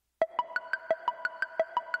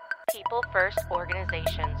People-first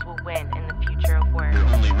organizations will win in the future of work. Your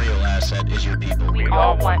only real asset is your people. We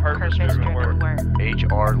all want purpose-driven work.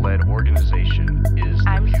 HR-led organization is the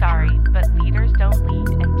I'm future. sorry, but leaders don't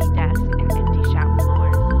lead empty desks and empty shop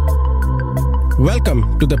floors.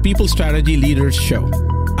 Welcome to the People Strategy Leaders Show.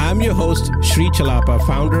 I'm your host, Sri Chalapa,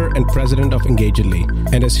 founder and president of Engagedly,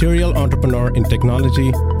 and a serial entrepreneur in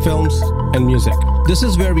technology, films, and music. This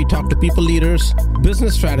is where we talk to people leaders,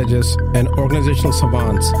 business strategists, and organizational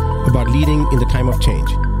savants about leading in the time of change.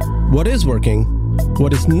 What is working,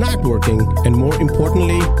 what is not working, and more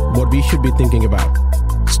importantly, what we should be thinking about.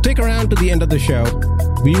 Stick around to the end of the show.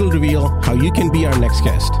 We will reveal how you can be our next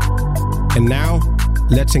guest. And now,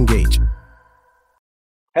 let's engage.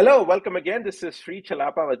 Hello, welcome again. This is Sri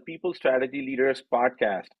Chalapa with People Strategy Leaders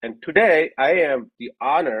Podcast. And today I am the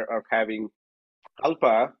honor of having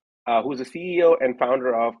Kalpa, who's the CEO and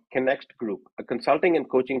founder of Knekxt Group, a consulting and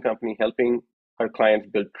coaching company helping her clients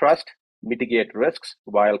build trust, mitigate risks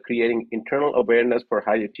while creating internal awareness for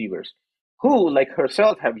high achievers who, like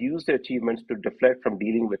herself, have used their achievements to deflect from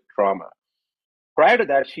dealing with trauma. Prior to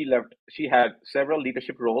that, she had several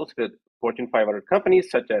leadership roles with Fortune 500 companies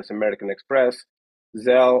such as American Express,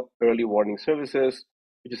 Zelle Early Warning Services,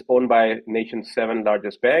 which is owned by nation's 7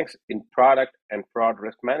 largest banks in product and fraud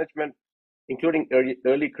risk management, including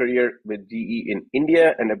early career with GE in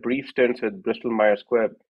India and a brief stint with Bristol Myers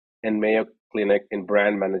Squibb and Mayo Clinic in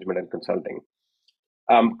brand management and consulting.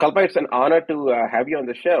 Kalpa, it's an honor to have you on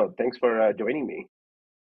the show. Thanks for joining me.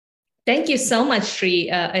 Thank you so much, Sri.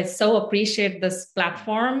 I so appreciate this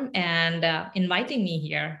platform and inviting me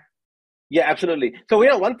here. Yeah, absolutely. So,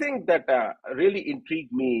 one thing that really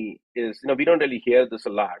intrigued me is, we don't really hear this a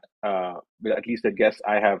lot, at least the guests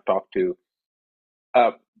I have talked to.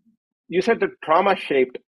 You said that trauma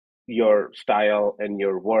shaped your style and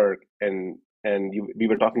your work, and we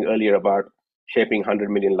were talking earlier about shaping 100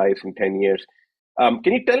 million lives in 10 years.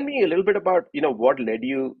 Can you tell me a little bit about, what led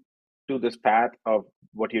you to this path of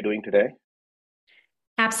what you're doing today?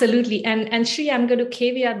 Absolutely. And Sri, I'm going to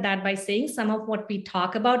caveat that by saying some of what we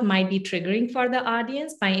talk about might be triggering for the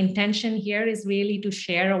audience. My intention here is really to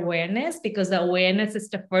share awareness, because the awareness is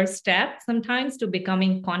the first step sometimes to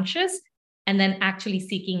becoming conscious and then actually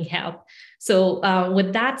seeking help. So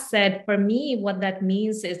with that said, for me, what that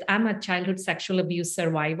means is I'm a childhood sexual abuse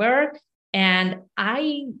survivor. And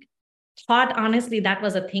I thought, honestly, that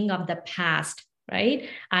was a thing of the past. Right?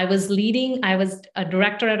 I was a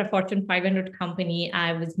director at a Fortune 500 company.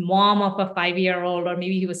 I was mom of a 5-year-old, or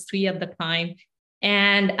maybe he was 3 at the time.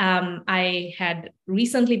 And I had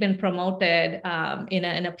recently been promoted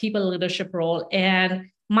in a people leadership role. And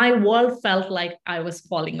my world felt like I was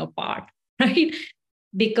falling apart, right?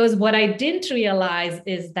 Because what I didn't realize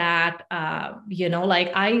is that,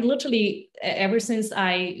 I literally, ever since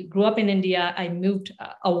I grew up in India, I moved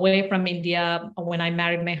away from India when I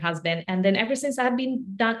married my husband. And then ever since I've been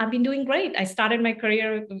doing great. I started my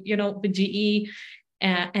career, with GE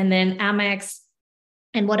and then Amex.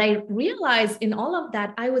 And what I realized in all of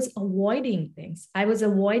that, I was avoiding things. I was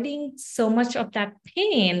avoiding so much of that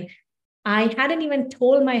pain. I hadn't even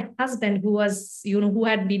told my husband, who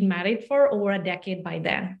had been married for over a decade by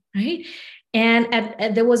then, right?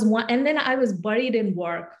 And there was one, and then I was buried in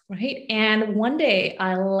work, right? And one day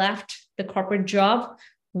I left the corporate job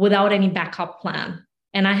without any backup plan.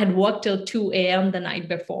 And I had worked till 2 a.m. the night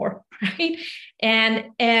before, right?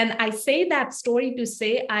 And I say that story to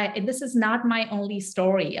say, this is not my only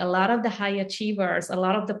story. A lot of the high achievers, a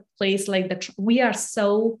lot of the place we are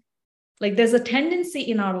so, there's a tendency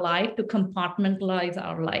in our life to compartmentalize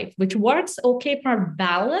our life, which works okay for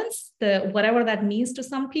balance, whatever that means to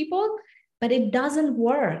some people, but it doesn't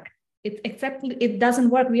work. It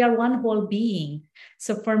doesn't work. We are one whole being.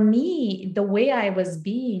 So for me, the way I was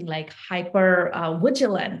being hyper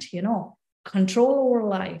vigilant, control over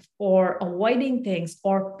life, or avoiding things,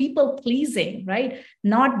 or people pleasing, right?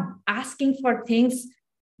 Not asking for things,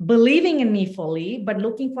 believing in me fully, but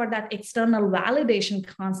looking for that external validation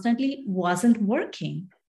constantly wasn't working,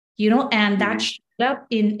 and that showed up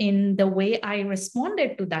in the way I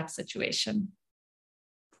responded to that situation.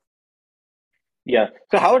 Yeah.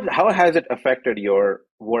 So how has it affected your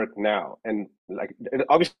work now? And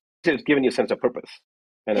obviously it's given you a sense of purpose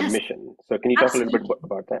and a mission. So can you talk Absolutely. A little bit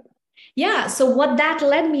about that? Yeah. So what that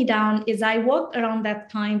led me down is I worked around that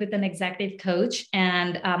time with an executive coach,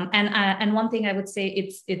 and one thing I would say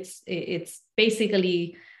it's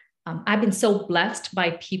basically I've been so blessed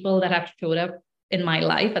by people that have showed up in my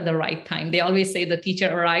life at the right time. They always say the teacher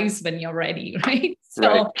arrives when you're ready, right? So,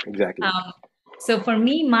 right. Exactly. So for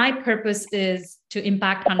me, my purpose is to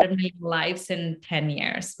impact 100 million lives in 10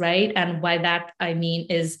 years, right? And by that I mean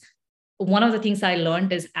is one of the things I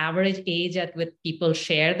learned is average age at which people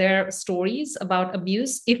share their stories about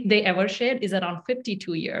abuse, if they ever shared, is around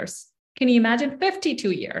 52 years. Can you imagine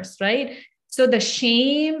 52 years, right? So the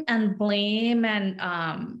shame and blame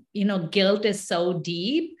and guilt is so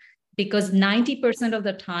deep because 90% of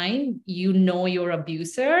the time you know your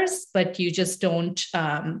abusers, but you just don't.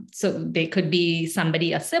 So they could be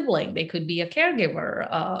somebody, a sibling, they could be a caregiver,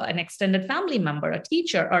 an extended family member, a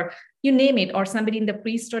teacher, or you name it, or somebody in the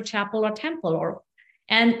priest or chapel or temple, or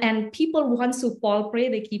and people once who fall prey,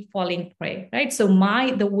 they keep falling prey, right? So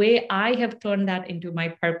the way I have turned that into my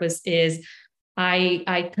purpose is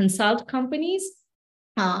I consult companies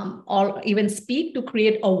or even speak to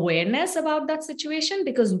create awareness about that situation,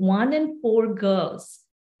 because 1 in 4 girls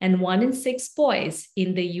and 1 in 6 boys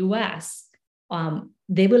in the US,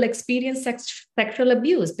 they will experience sexual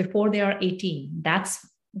abuse before they are 18. That's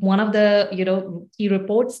one of the key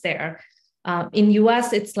reports there. In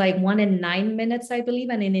US, it's like 1 in 9 minutes, I believe,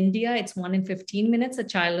 and in India, it's 1 in 15 minutes a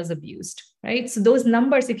child is abused, right? So those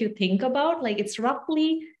numbers, if you think about, like, it's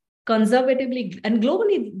roughly conservatively, and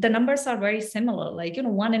globally, the numbers are very similar, like,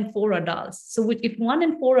 1 in 4 adults. So if 1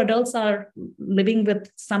 in 4 adults are living with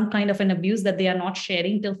some kind of an abuse that they are not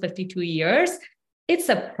sharing till 52 years, it's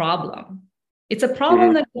a problem. It's a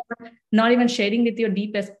problem that you're not even sharing with your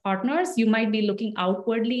deepest partners. You might be looking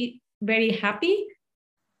outwardly very happy,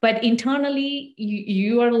 but internally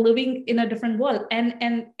you are living in a different world. And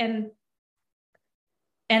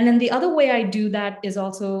then the other way I do that is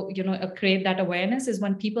also, create that awareness is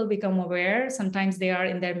when people become aware. Sometimes they are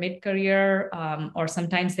in their mid-career, or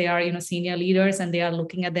sometimes they are, senior leaders, and they are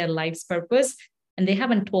looking at their life's purpose, and they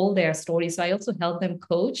haven't told their story. So I also help them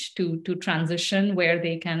coach to transition where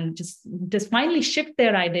they can just finally shift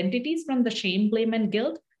their identities from the shame, blame, and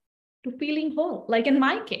guilt to feeling whole. Like in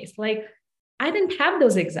my case, like, I didn't have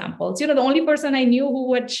those examples. The only person I knew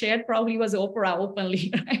who had shared probably was Oprah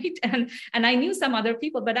openly, right? And I knew some other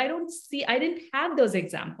people, but I didn't have those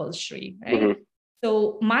examples, Sri, right?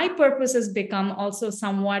 So my purpose has become also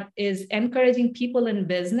somewhat is encouraging people in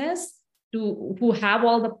business who have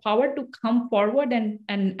all the power to come forward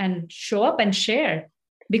and show up and share.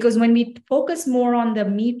 Because when we focus more on the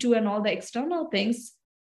Me Too and all the external things,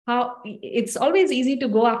 how it's always easy to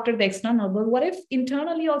go after the external, but what if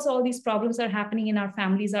internally also all these problems are happening in our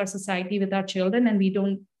families, our society, with our children, and we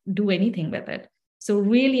don't do anything with it? So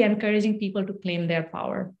really encouraging people to claim their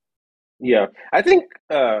power. Yeah, I think,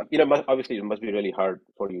 obviously it must be really hard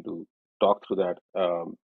for you to talk through that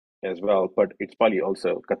as well, but it's probably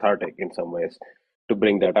also cathartic in some ways to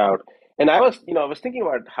bring that out. And I was thinking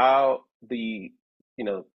about how the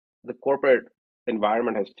corporate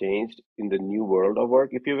environment has changed in the new world of work,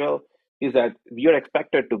 if you will, is that you're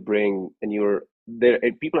expected to bring, and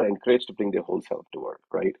people are encouraged to bring their whole self to work,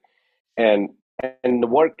 right? And the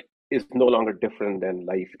work is no longer different than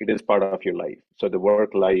life. It is part of your life. So the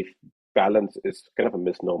work-life balance is kind of a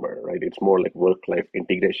misnomer, right? It's more like work-life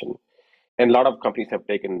integration. And a lot of companies have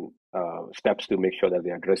taken steps to make sure that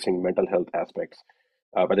they're addressing mental health aspects,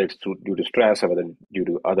 whether it's due to stress or whether due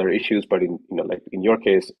to other issues. But like in your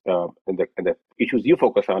case, and the issues you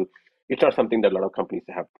focus on, it's not something that a lot of companies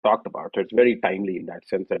have talked about. So it's very timely in that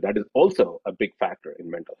sense that is also a big factor in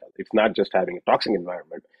mental health. It's not just having a toxic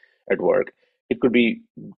environment at work. It could be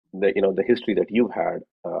the history that you've had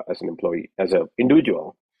as an employee, as an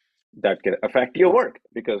individual, that can affect your work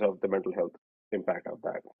because of the mental health impact of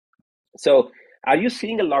that. So are you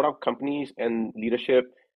seeing a lot of companies and leadership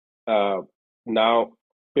now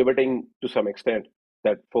pivoting to some extent,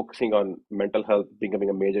 that focusing on mental health becoming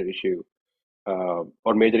a major issue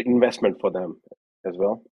or major investment for them as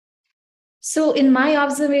well? So in my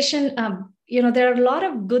observation, there are a lot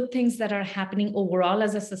of good things that are happening overall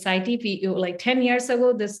as a society. Like 10 years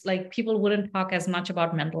ago, people wouldn't talk as much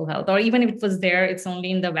about mental health, or even if it was there, it's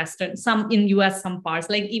only in the Western, some in US, some parts.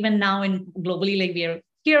 Like even now in globally, like we are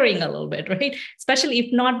hearing a little bit, right? Especially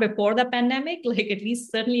if not before the pandemic, like at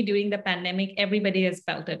least certainly during the pandemic, everybody has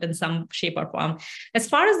felt it in some shape or form. As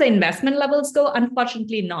far as the investment levels go,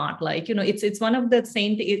 unfortunately not. Like, it's one of the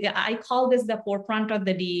same things. I call this the forefront of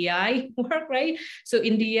the DEI work, right? So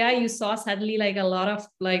in DEI, you saw suddenly like a lot of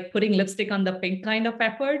like putting lipstick on the pink kind of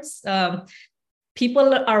efforts.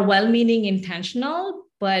 People are well-meaning, intentional,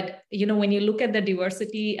 but when you look at the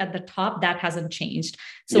diversity at the top, that hasn't changed.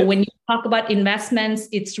 So yes. When you talk about investments,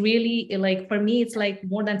 it's really like, for me, it's like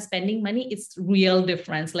more than spending money, it's real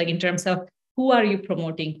difference, like in terms of who are you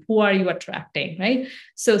promoting, who are you attracting, right?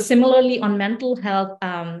 So similarly on mental health,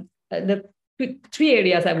 the 3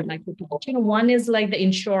 areas I would like to talk. One is like the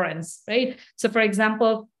insurance, right? So for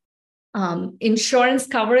example, Insurance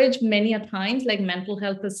coverage, many a times, like mental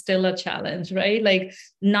health is still a challenge, right? Like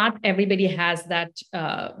not everybody has that,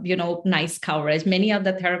 nice coverage. Many of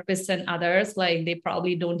the therapists and others, like they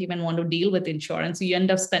probably don't even want to deal with insurance. So you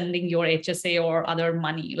end up spending your HSA or other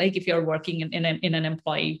money, like if you're working in an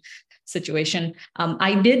employee situation.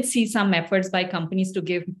 I did see some efforts by companies to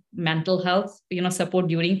give mental health, support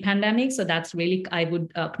during pandemic. So that's really, I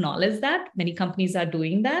would acknowledge that many companies are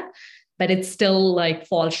doing that, but it's still like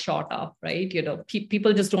falls short of, right?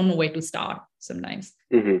 People just don't know where to start sometimes.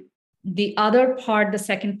 Mm-hmm. The other part, the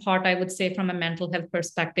second part, I would say from a mental health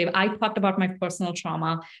perspective, I talked about my personal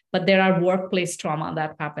trauma, but there are workplace trauma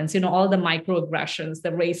that happens, all the microaggressions,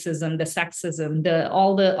 the racism, the sexism,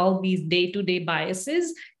 all these day-to-day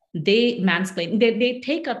biases, they mansplain, they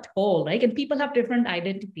take a toll, right? And people have different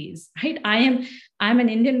identities, right? I'm an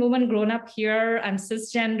Indian woman grown up here. I'm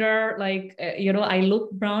cisgender, like, I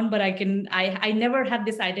look brown, but I never had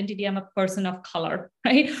this identity. I'm a person of color,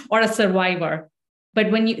 right? Or a survivor.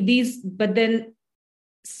 But then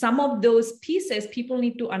some of those pieces people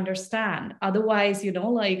need to understand. Otherwise,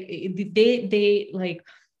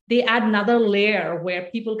 they add another layer where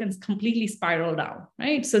people can completely spiral down,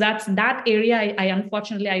 right? So that's that area. I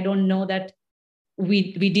unfortunately, I don't know that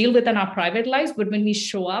we deal with in our private lives, but when we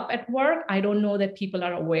show up at work, I don't know that people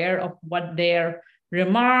are aware of what their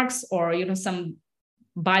remarks or, some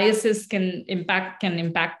biases can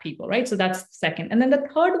impact people, right? So that's second. And then the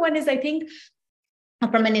third one is, I think,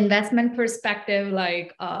 from an investment perspective,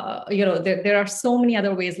 like, there are so many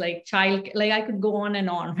other ways, like I could go on and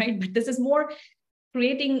on, right? But this is more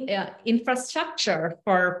creating infrastructure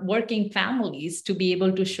for working families to be able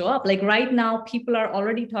to show up. Like right now, people are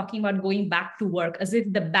already talking about going back to work as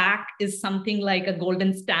if the back is something like a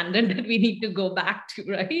golden standard that we need to go back to,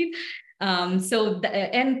 right?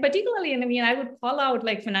 And particularly, I would call out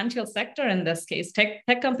like financial sector in this case.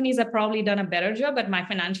 Tech companies have probably done a better job, but my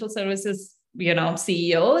financial services,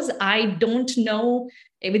 CEOs, I don't know,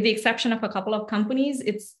 with the exception of a couple of companies,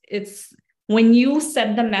 it's when you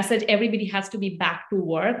set the message, everybody has to be back to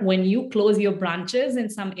work. When you close your branches in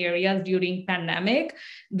some areas during pandemic,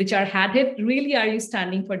 which are hard hit, really, are you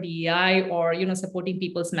standing for DEI or, supporting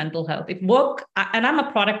people's mental health? If work, and I'm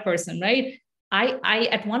a product person, right? I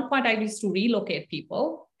at one point, I used to relocate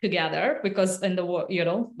people together because in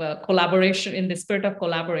the, collaboration, in the spirit of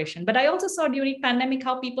collaboration. But I also saw during pandemic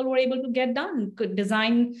how people were able to get done, could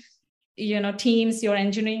design, teams, your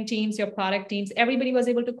engineering teams, your product teams, everybody was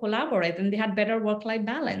able to collaborate and they had better work-life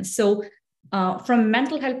balance. So from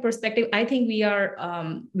mental health perspective, I think we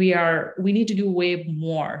need to do way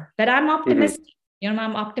more, but I'm optimistic. Mm-hmm.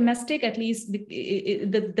 I'm optimistic, at least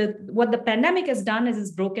what the pandemic has done is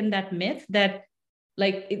it's broken that myth that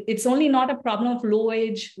like it's only not a problem of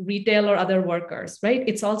low-wage retail or other workers, right?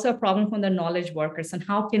 It's also a problem for the knowledge workers. And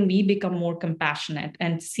how can we become more compassionate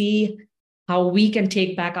and see how we can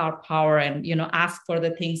take back our power and, ask for the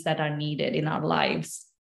things that are needed in our lives?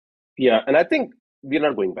 Yeah, and I think we're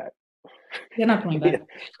not going back. We're not going back.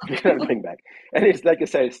 We're not going back. And it's like I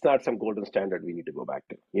said, it's not some golden standard we need to go back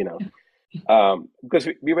to, because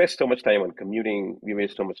we waste so much time on commuting. We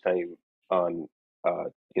waste so much time on,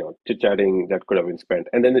 chit-chatting that could have been spent.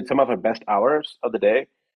 And then some of our best hours of the day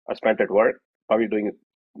are spent at work, probably doing,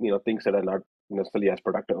 things that are not necessarily as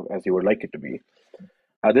productive as you would like it to be.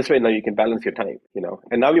 This way, now you can balance your time,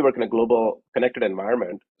 and now we work in a global connected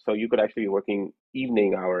environment. So you could actually be working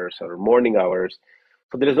evening hours or morning hours.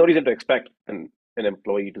 So there is no reason to expect an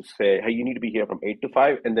employee to say, hey, you need to be here from 8 to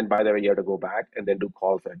 5. And then by the way, you have to go back and then do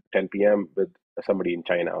calls at 10 p.m. with somebody in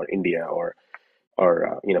China or India or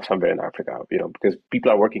somewhere in Africa, because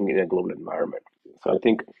people are working in a global environment. So I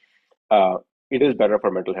think it is better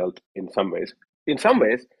for mental health in some ways. In some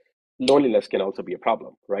ways, loneliness can also be a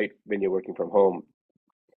problem, right? When you're working from home.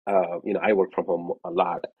 I work from home a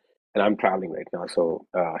lot, and I'm traveling right now, so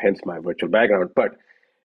hence my virtual background. But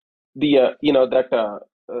the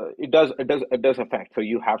it does affect. So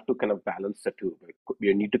you have to kind of balance the two.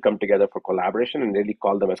 You need to come together for collaboration and really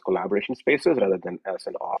call them as collaboration spaces rather than as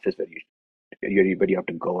an office where you have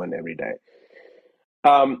to go in every day.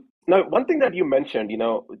 Now, one thing that you mentioned,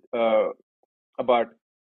 about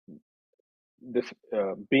this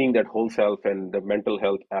being that whole self and the mental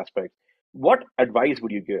health aspect. What advice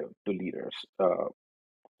would you give to leaders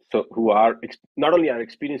so who are not only are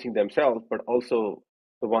experiencing themselves, but also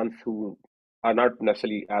the ones who are not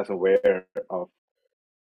necessarily as aware of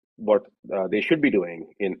what they should be doing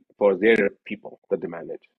for their people that they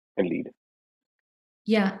manage and lead?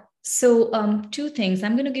 Yeah. So two things.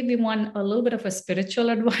 I'm going to give you a little bit of a spiritual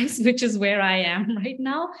advice, which is where I am right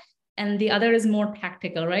now. And the other is more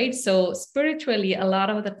tactical, right? So spiritually, a lot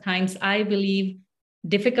of the times I believe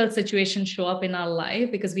difficult situations show up in our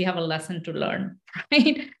life because we have a lesson to learn,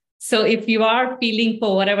 right? So if you are feeling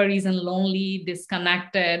for whatever reason lonely,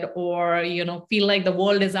 disconnected, or feel like the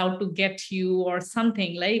world is out to get you or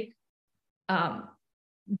something, like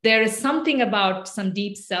there is something about some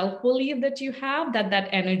deep self-belief that you have that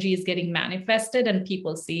energy is getting manifested and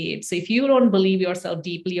people see it. So if you don't believe yourself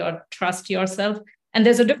deeply or trust yourself, and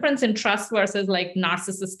there's a difference in trust versus like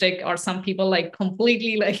narcissistic, or some people like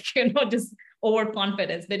completely like, just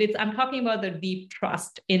overconfidence. But I'm talking about the deep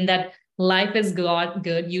trust in that life is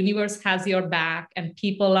good, universe has your back, and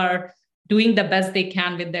people are doing the best they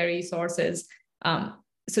can with their resources.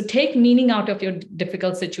 So take meaning out of your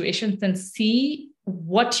difficult situations and see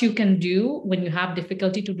what you can do when you have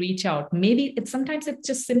difficulty to reach out. Maybe sometimes it's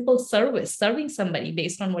just simple service, serving somebody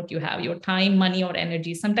based on what you have, your time, money, or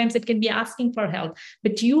energy. Sometimes it can be asking for help,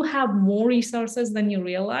 but you have more resources than you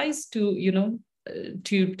realize to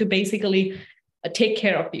basically take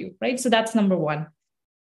care of you, right? So that's number one.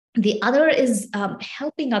 The other is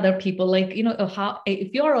helping other people. Like, how,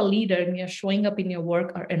 if you're a leader and you're showing up in your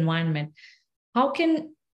work or environment, how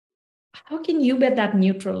can you be that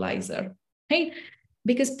neutralizer, right?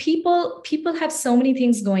 Because people have so many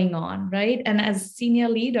things going on, right? And as senior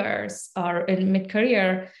leaders or in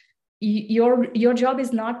mid-career, your job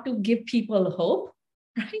is not to give people hope,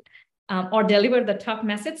 right? Or deliver the tough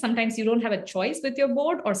message. Sometimes you don't have a choice with your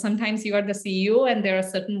board, or sometimes you are the CEO and there are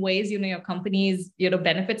certain ways, your company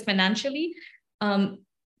benefits financially.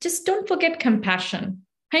 Just don't forget compassion,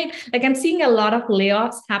 right? Like I'm seeing a lot of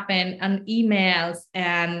layoffs happen on emails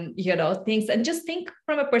and, things. And just think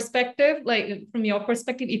from a perspective, like from your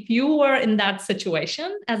perspective, if you were in that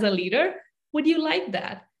situation as a leader, would you like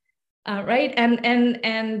that? Right. And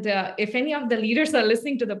if any of the leaders are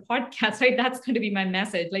listening to the podcast, right, that's going to be my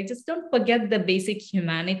message. Like, just don't forget the basic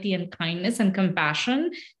humanity and kindness and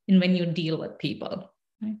compassion in when you deal with people.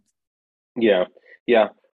 Right? Yeah.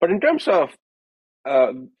 But in terms of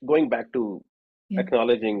going back to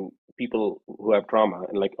acknowledging people who have trauma,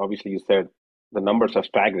 and like obviously you said, the numbers are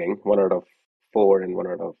staggering, 1 out of 4 and 1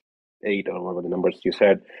 out of 8, or whatever the numbers you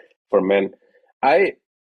said for men. I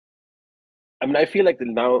feel like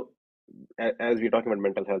now, as we're talking about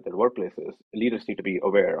mental health at workplaces, leaders need to be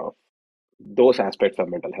aware of those aspects of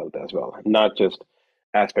mental health as well, not just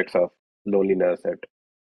aspects of loneliness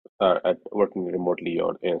at working remotely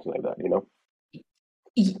or anything like that.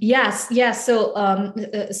 Yes. So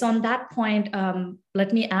on that point,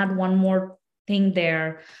 let me add one more thing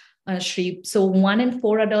there, Sri. So 1 in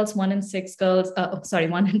 4 adults, 1 in 6 girls,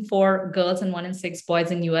 1 in 4 girls and 1 in 6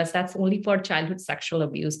 boys in US, that's only for childhood sexual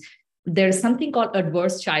abuse. There's something called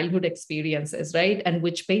adverse childhood experiences, right? And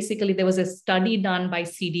which basically there was a study done by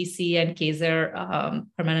CDC and Kaiser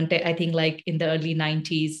Permanente, I think like in the early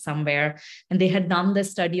 90s somewhere. And they had done this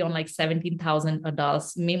study on like 17,000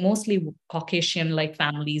 adults, mostly Caucasian like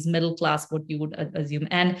families, middle class, what you would assume.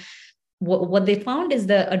 And what they found is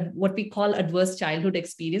what we call adverse childhood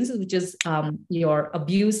experiences, which is your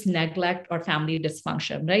abuse, neglect, or family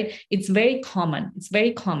dysfunction, right? It's very common,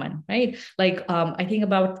 right? Like I think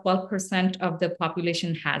about 12% of the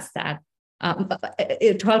population has that.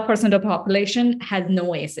 12% of the population has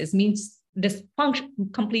no ACEs, means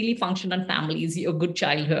completely functional families, a good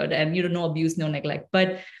childhood, and no abuse, no neglect.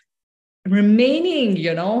 But remaining,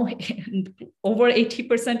 over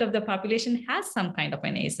 80% of the population has some kind of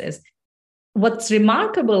an ACEs. What's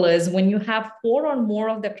remarkable is when you have 4 or more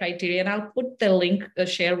of the criteria, and I'll put the link,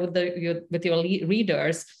 share with your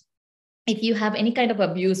readers. If you have any kind of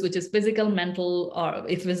abuse, which is physical, mental, or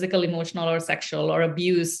if physical, emotional, or sexual, or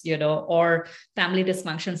abuse, or family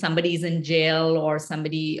dysfunction, somebody is in jail, or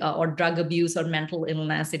somebody, or drug abuse or mental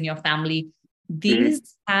illness in your family,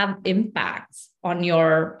 these have impacts on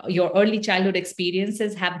your early childhood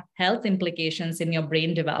experiences, have health implications in your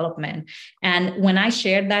brain development. And when I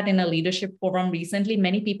shared that in a leadership forum recently,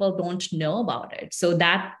 many people don't know about it. So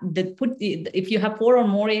if you have 4 or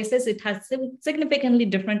more ACEs, it has significantly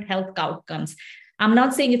different health outcomes. I'm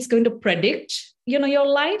not saying it's going to predict, your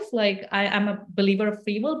life. Like I'm a believer of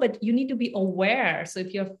free will, but you need to be aware. So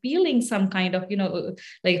if you're feeling some kind of,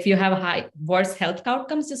 like if you have worse health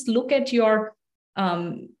outcomes, just look at your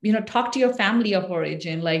talk to your family of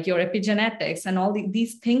origin, like your epigenetics, and all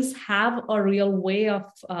these things have a real way of,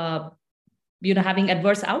 having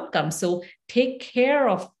adverse outcomes. So take care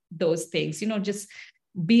of those things, just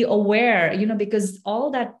be aware, because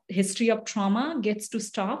all that history of trauma gets to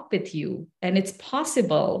stop with you. And it's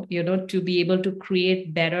possible, to be able to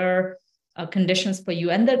create better conditions for you.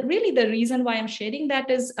 And the reason why I'm sharing that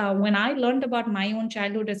is when I learned about my own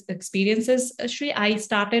childhood experiences, Shri, I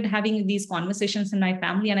started having these conversations in my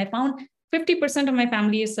family, and I found 50% of my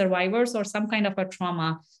family is survivors or some kind of a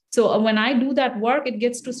trauma. So when I do that work, it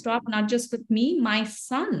gets to stop not just with me, my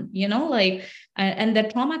son, and the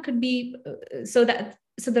trauma could be so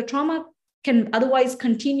the trauma can otherwise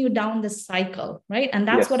continue down the cycle, right? And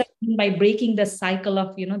that's what I mean by breaking the cycle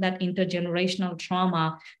of, that intergenerational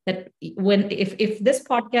trauma. That if this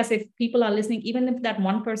podcast, if people are listening, even if that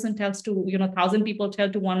one person tells to, 1,000 people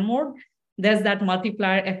tell to one more, there's that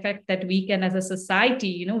multiplier effect that we can, as a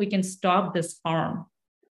society, we can stop this harm.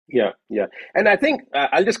 Yeah. And I think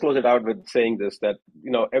I'll just close it out with saying this, that,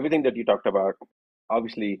 everything that you talked about,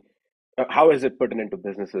 obviously, how is it pertinent to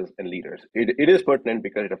businesses and leaders? It is pertinent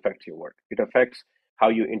because it affects your work. It affects how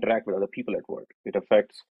you interact with other people at work. It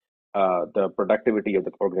affects the productivity of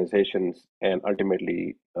the organizations and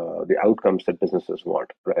ultimately the outcomes that businesses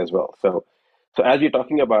want as well. So as you're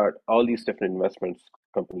talking about all these different investments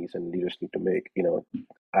companies and leaders need to make,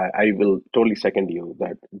 I will totally second you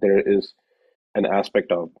that there is an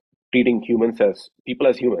aspect of treating people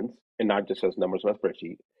as humans and not just as numbers on a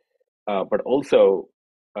spreadsheet, but also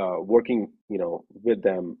working, with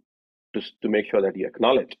them to make sure that you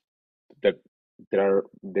acknowledge that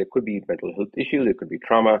there could be mental health issues, there could be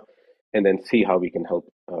trauma, and then see how we can help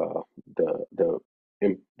the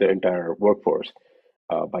entire workforce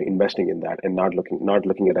by investing in that and not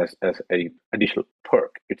looking at it as a additional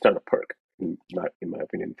perk. It's not a perk, not in my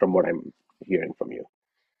opinion, from what I'm hearing from you.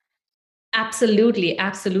 Absolutely.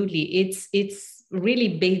 It's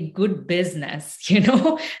really big, good business,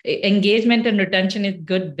 engagement and retention is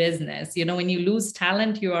good business. When you lose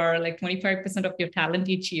talent, you are like 25% of your talent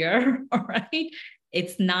each year. All right.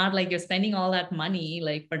 It's not like you're spending all that money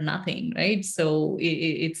like for nothing. Right. So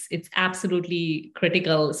it's absolutely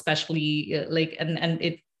critical, especially and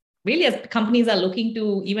it really, as companies are looking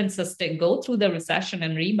to even go through the recession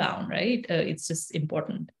and rebound, right. It's just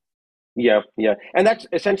important. Yeah. And that's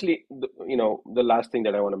essentially, the last thing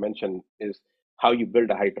that I want to mention is how you build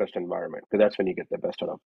a high trust environment, because that's when you get the best out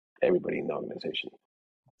of everybody in the organization.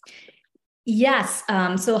 Yes.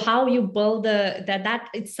 So how you build that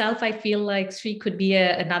itself, I feel like Sri could be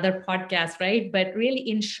another podcast, right? But really,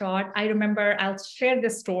 in short, I remember, I'll share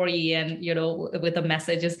this story and, with the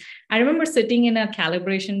messages. I remember sitting in a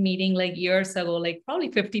calibration meeting like years ago, like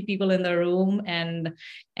probably 50 people in the room, and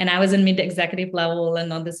I was in mid-executive level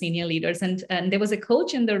and on the senior leaders. And there was a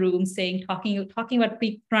coach in the room talking about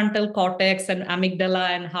prefrontal cortex and amygdala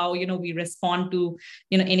and how, we respond to,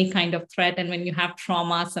 any kind of threat. And when you have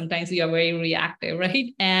trauma, sometimes we are very reactive,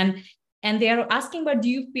 right? And they are asking, but do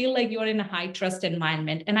you feel like you're in a high trust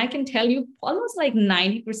environment? And I can tell you almost like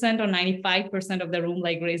 90% or 95% of the room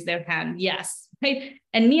like raised their hand. Yes. Right.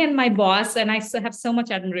 And me and my boss, and I have so much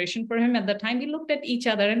admiration for him at the time, we looked at each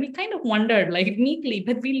other and we kind of wondered like neatly,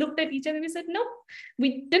 but we looked at each other and we said, no,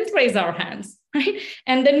 we didn't raise our hands. Right.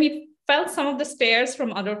 And then we felt some of the stares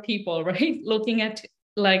from other people, right, looking at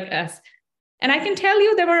like us. And I can tell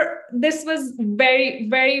you this was very,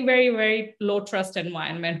 very, very, very low trust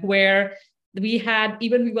environment where we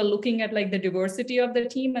were looking at like the diversity of the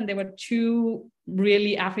team, and there were 2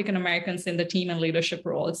 really African Americans in the team and leadership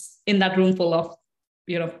roles in that room full of,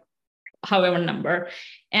 however number.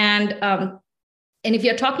 And if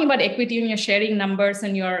you're talking about equity and you're sharing numbers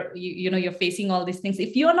and you're facing all these things,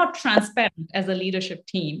 if you're not transparent as a leadership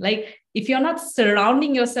team, like if you're not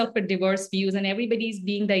surrounding yourself with diverse views and everybody's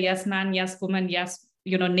being the yes man, yes woman, yes,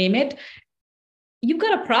 name it, you've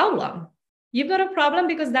got a problem. You've got a problem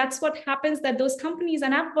because that's what happens, that those companies,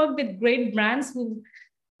 and I've worked with great brands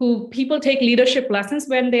who people take leadership lessons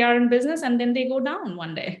when they are in business and then they go down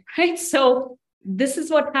one day, right? So this is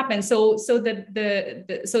what happens. So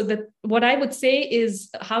what I would say is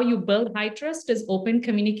how you build high trust is open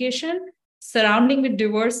communication, surrounding with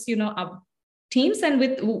diverse, teams,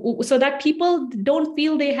 and so that people don't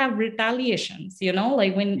feel they have retaliations,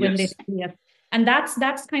 like when they say yes. And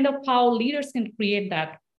that's kind of how leaders can create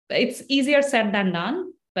that. It's easier said than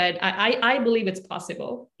done, but I believe it's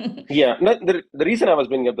possible. Yeah, no, the reason I was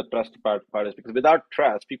bringing up the trust part is because without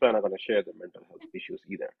trust, people are not going to share their mental health issues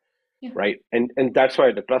either. Yeah. Right. And that's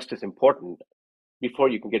why the trust is important before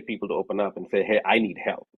you can get people to open up and say, hey, I need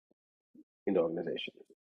help in the organization.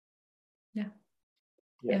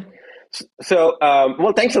 Yeah. So,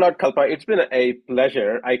 well, thanks a lot, Kalpa. It's been a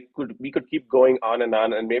pleasure. We could keep going on,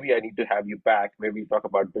 and maybe I need to have you back where we talk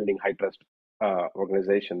about building high trust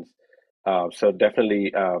organizations. So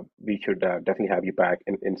definitely, we should definitely have you back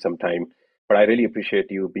in some time. But I really appreciate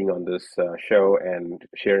you being on this show and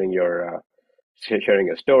sharing your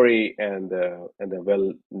story and the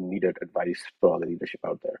well needed advice for all the leadership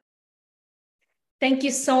out there. Thank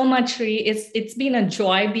you so much, Sri. It's been a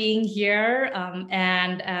joy being here,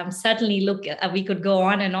 and certainly, look, we could go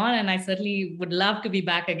on, and I certainly would love to be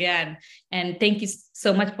back again. And thank you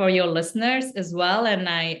so much for your listeners as well. And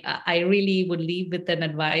I really would leave with an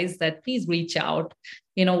advice that please reach out.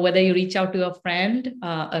 Whether you reach out to a friend,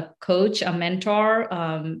 a coach, a mentor,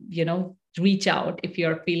 reach out if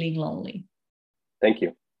you're feeling lonely. Thank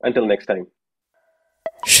you. Until next time.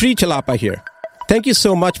 Sri Chalapa here. Thank you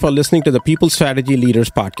so much for listening to the People Strategy Leaders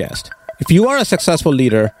podcast. If you are a successful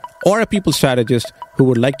leader or a people strategist who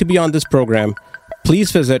would like to be on this program,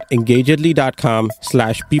 please visit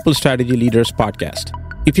engagedly.com/People Strategy Leaders podcast.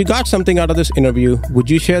 If you got something out of this interview, would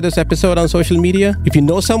you share this episode on social media? If you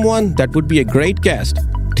know someone that would be a great guest,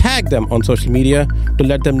 tag them on social media to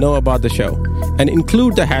let them know about the show and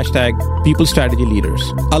include the hashtag People Strategy Leaders.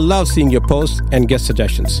 I love seeing your posts and guest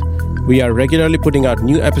suggestions. We are regularly putting out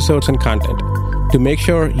new episodes and content. To make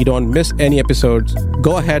sure you don't miss any episodes,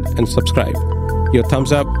 go ahead and subscribe. Your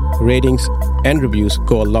thumbs up, ratings, and reviews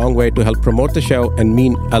go a long way to help promote the show and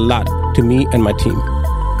mean a lot to me and my team.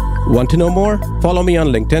 Want to know more? Follow me on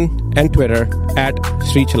LinkedIn and Twitter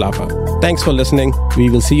 @Sri Chalapa. Thanks for listening. We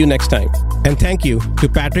will see you next time. And thank you to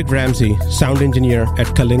Patrick Ramsey, sound engineer at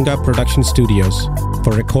Kalinga Production Studios,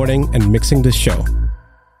 for recording and mixing this show.